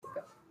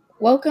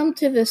Welcome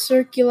to the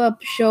Circula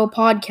Show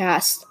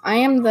podcast. I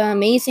am the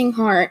Amazing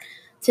Heart.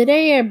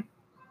 Today I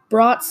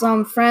brought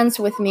some friends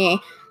with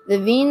me, the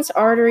veins,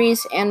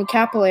 arteries, and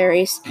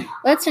capillaries.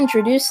 Let's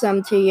introduce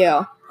them to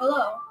you.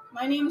 Hello,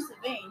 my name is the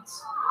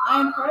veins. I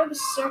am part of the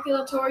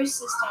circulatory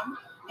system,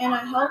 and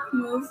I help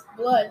move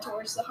blood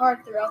towards the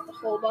heart throughout the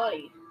whole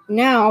body.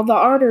 Now the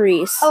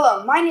arteries.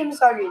 Hello, my name is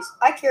Arteries.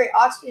 I carry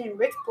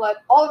oxygen-rich blood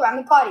all around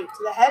the body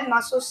to the head,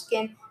 muscles,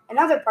 skin, and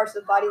other parts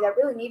of the body that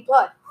really need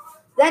blood.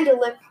 Then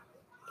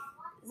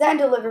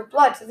deliver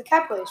blood to the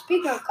capillaries.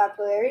 Speaking of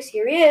capillaries,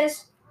 here he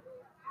is.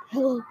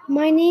 Hello,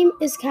 my name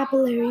is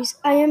capillaries.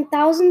 I am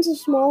thousands of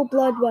small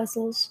blood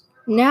vessels.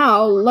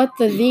 Now let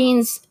the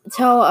veins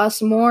tell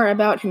us more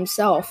about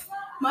himself.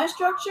 My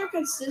structure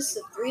consists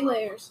of 3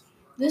 layers.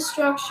 This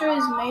structure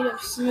is made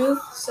of smooth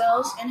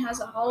cells and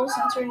has a hollow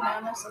center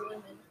known as the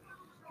lumen.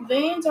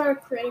 Veins are a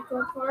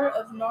critical part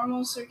of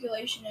normal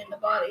circulation in the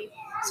body,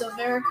 so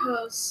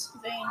varicose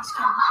veins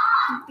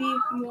can be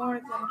more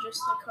than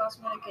just a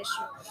cosmetic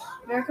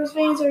issue. Varicose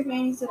veins are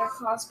veins that are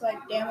caused by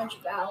damaged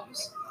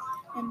valves,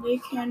 and they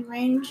can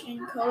range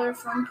in color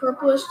from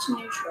purplish to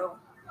neutral,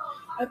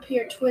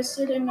 appear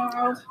twisted and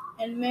gnarled,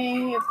 and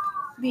may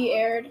be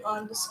aired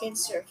on the skin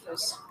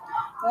surface.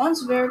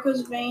 Once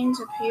varicose veins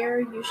appear,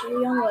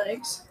 usually on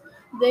legs,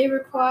 they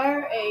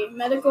require a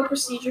medical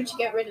procedure to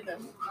get rid of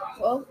them.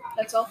 Well,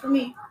 that's all for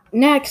me.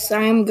 Next,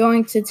 I am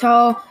going to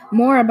tell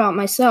more about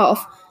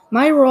myself.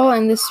 My role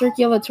in the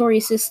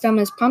circulatory system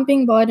is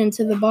pumping blood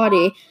into the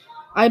body.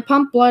 I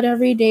pump blood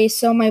every day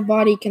so my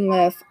body can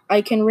live.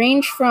 I can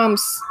range from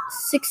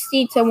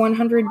 60 to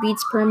 100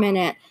 beats per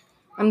minute.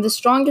 I'm the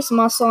strongest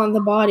muscle in the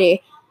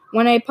body.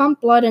 When I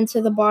pump blood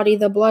into the body,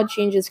 the blood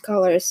changes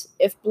colors.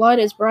 If blood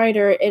is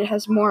brighter, it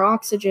has more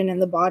oxygen in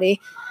the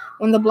body.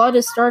 When the blood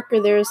is darker,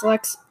 there is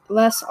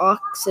less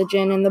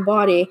oxygen in the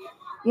body.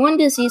 One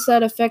disease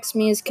that affects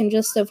me is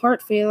congestive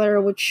heart failure,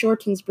 which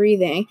shortens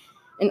breathing.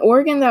 An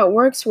organ that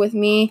works with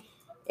me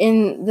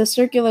in the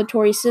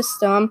circulatory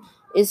system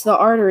is the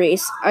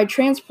arteries. I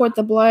transport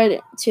the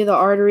blood to the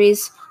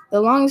arteries.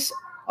 The lungs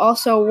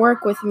also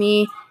work with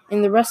me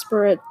in the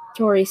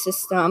respiratory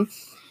system.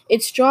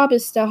 Its job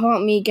is to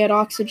help me get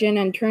oxygen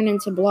and turn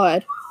into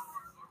blood.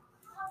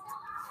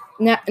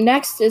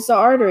 Next is the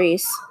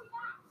arteries.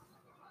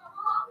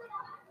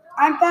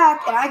 I'm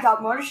back, and I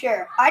got more to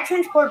share. I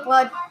transport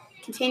blood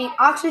containing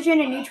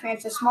oxygen and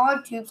nutrients to smaller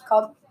tubes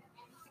called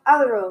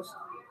arterioles.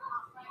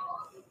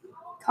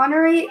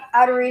 Coronary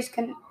arteries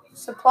can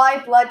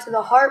supply blood to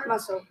the heart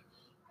muscle.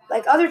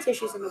 Like other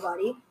tissues in the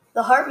body,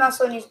 the heart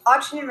muscle needs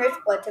oxygen-rich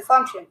blood to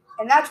function,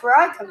 and that's where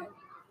I come in.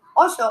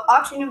 Also,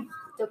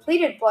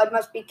 oxygen-depleted blood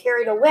must be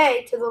carried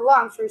away to the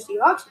lungs to receive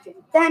oxygen,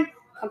 then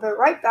pump it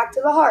right back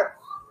to the heart.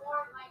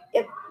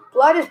 If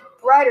blood is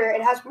brighter,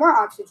 it has more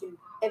oxygen.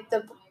 If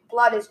the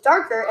blood is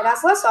darker, it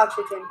has less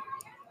oxygen.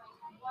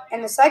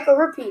 And the cycle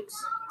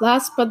repeats.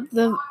 Last but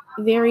the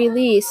very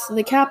least,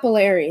 the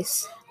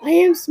capillaries. I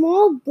am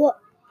small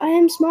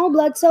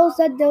blood cells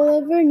that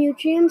deliver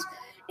nutrients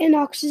and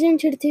oxygen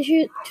to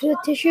the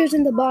tissues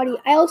in the body.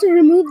 I also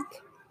remove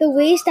the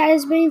waste that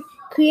has been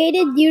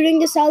created during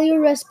the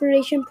cellular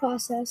respiration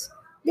process.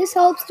 This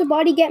helps the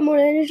body get more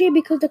energy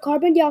because the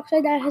carbon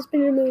dioxide that has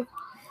been removed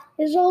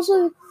is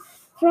also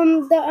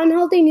from the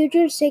unhealthy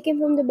nutrients taken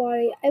from the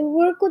body. I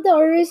work with the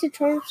arteries to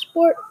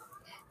transport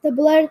the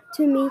blood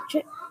to me,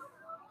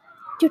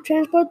 to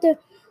transport the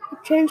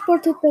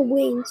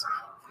veins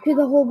to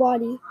the whole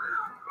body.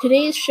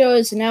 Today's show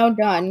is now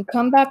done.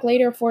 Come back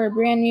later for a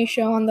brand new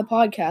show on the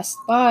podcast.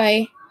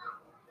 Bye.